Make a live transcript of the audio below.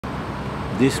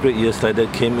This red ear slider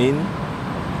came in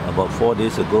about 4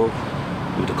 days ago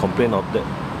with a complaint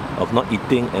of not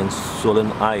eating and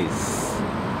swollen eyes.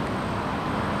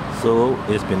 So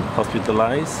it's been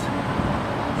hospitalized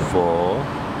for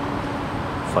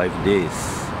 5 days,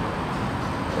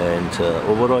 and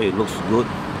overall it looks good.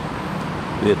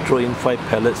 We are throwing 5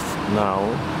 pellets now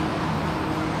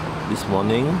this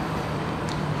morning,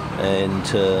 and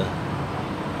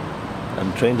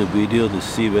I'm trying to video to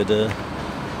see whether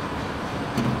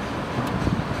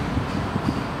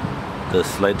the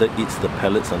slider eats the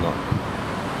pellets or not.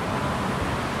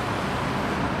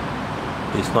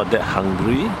 It's not that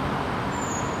hungry.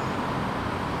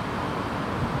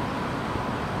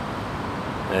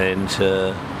 And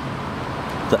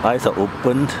the eyes are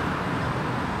opened.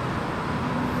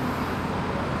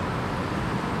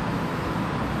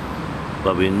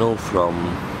 But we know from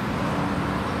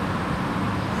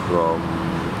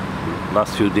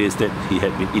last few days that he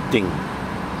had been eating.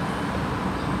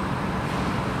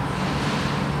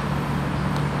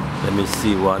 Let me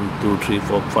see, 1, 2, 3,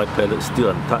 4, 5 pellets still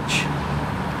untouched.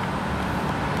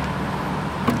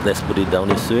 Let's put it down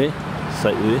this way,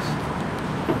 sideways.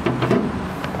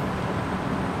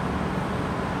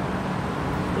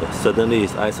 Yeah, suddenly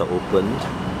his eyes are opened.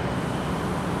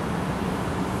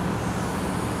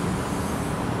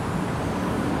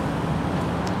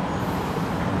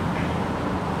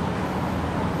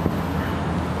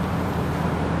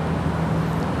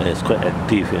 And it's quite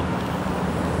active here.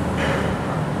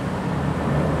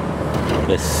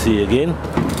 Let's see again.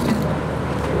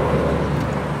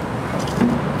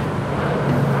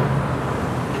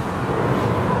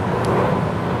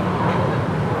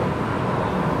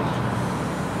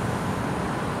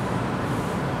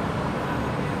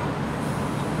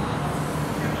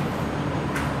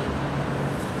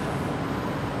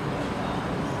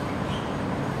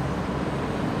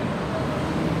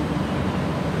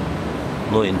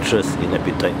 No interest in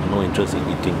appetite, no interest in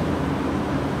eating.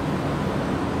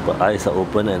 But eyes are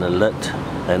open and alert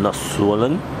and not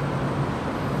swollen.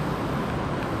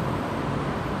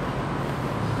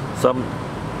 Some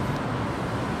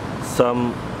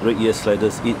red ear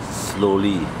sliders eat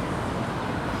slowly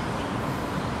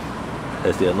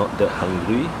as they are not that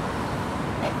hungry.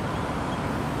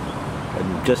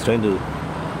 I'm just trying to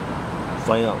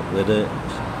find out whether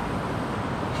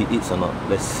he eats or not.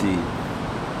 Let's see.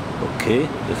 Okay,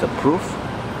 there's a proof.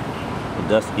 He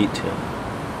does eat.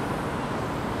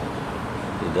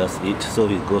 He does eat, so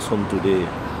he goes home today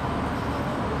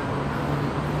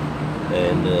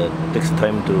and takes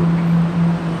time to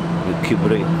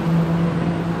recuperate.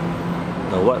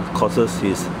 Now, what causes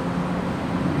his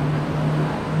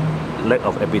lack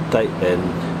of appetite and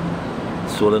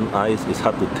swollen eyes is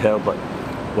hard to tell, but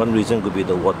one reason could be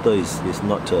the water is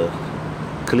not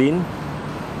clean.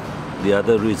 The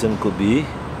other reason could be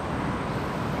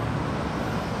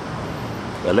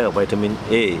a lack of vitamin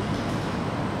A.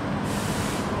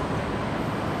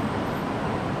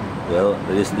 Well,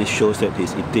 this shows that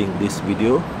he's eating. This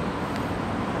video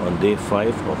on day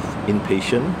 5 of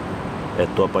inpatient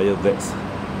at Toa Payoh Vets,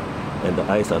 and the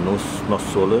eyes are not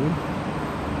swollen,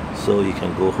 so he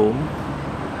can go home.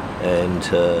 And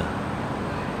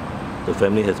the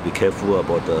family has to be careful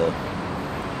about the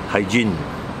hygiene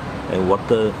and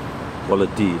water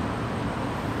quality.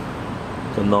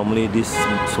 So normally these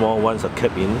small ones are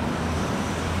kept in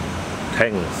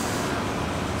tanks,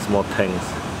 small tanks,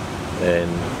 and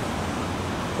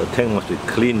the tank must be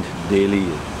cleaned daily.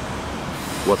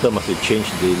 Water must be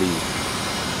changed daily.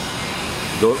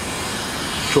 Don't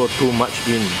throw too much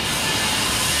in.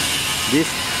 These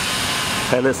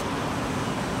pellets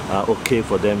are okay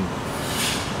for them.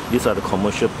 These are the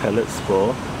commercial pellets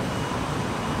for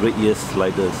red ear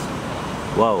sliders.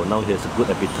 Wow, now he has a good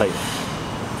appetite.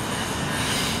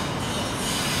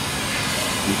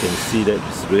 You can see that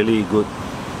it's really good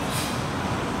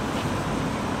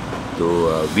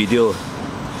to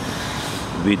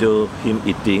video him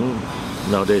eating.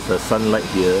 Now there's a sunlight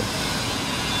here.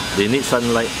 They need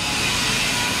sunlight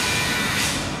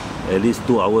at least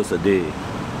 2 hours a day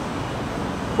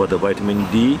for the vitamin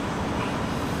D,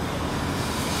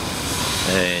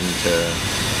 and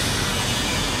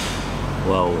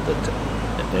wow,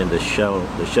 and the shell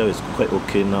is quite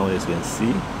okay now, as you can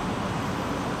see.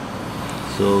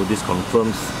 So this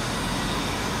confirms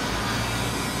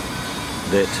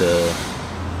that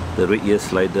the red ear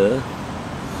slider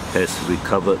has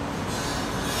recovered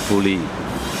fully.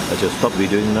 I shall stop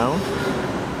videoing now.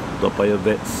 Toa Payoh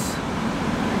Vets,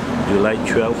 July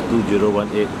 12,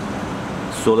 2018.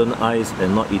 Swollen eyes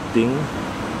and not eating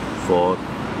for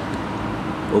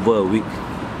over a week.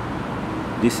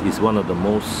 This is one of the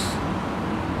most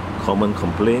common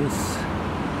complaints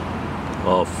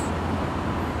of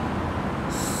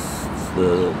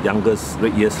the youngest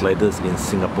red ear sliders in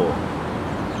Singapore.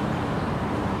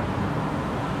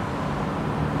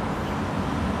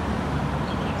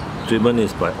 Treatment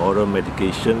is by oral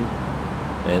medication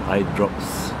and eye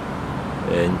drops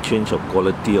and change of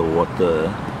quality of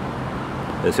water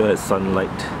as well as sunlight.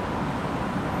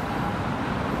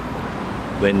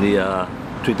 When they are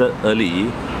treated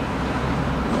early,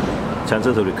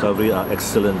 chances of recovery are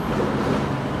excellent.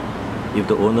 If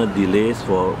the owner delays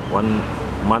for 1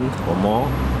 month or more,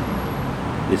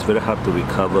 it's very hard to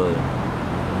recover.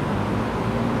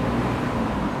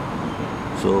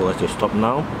 So I shall stop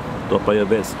now. Toa Payoh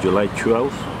Vets, July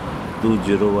 12,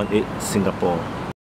 2018, Singapore.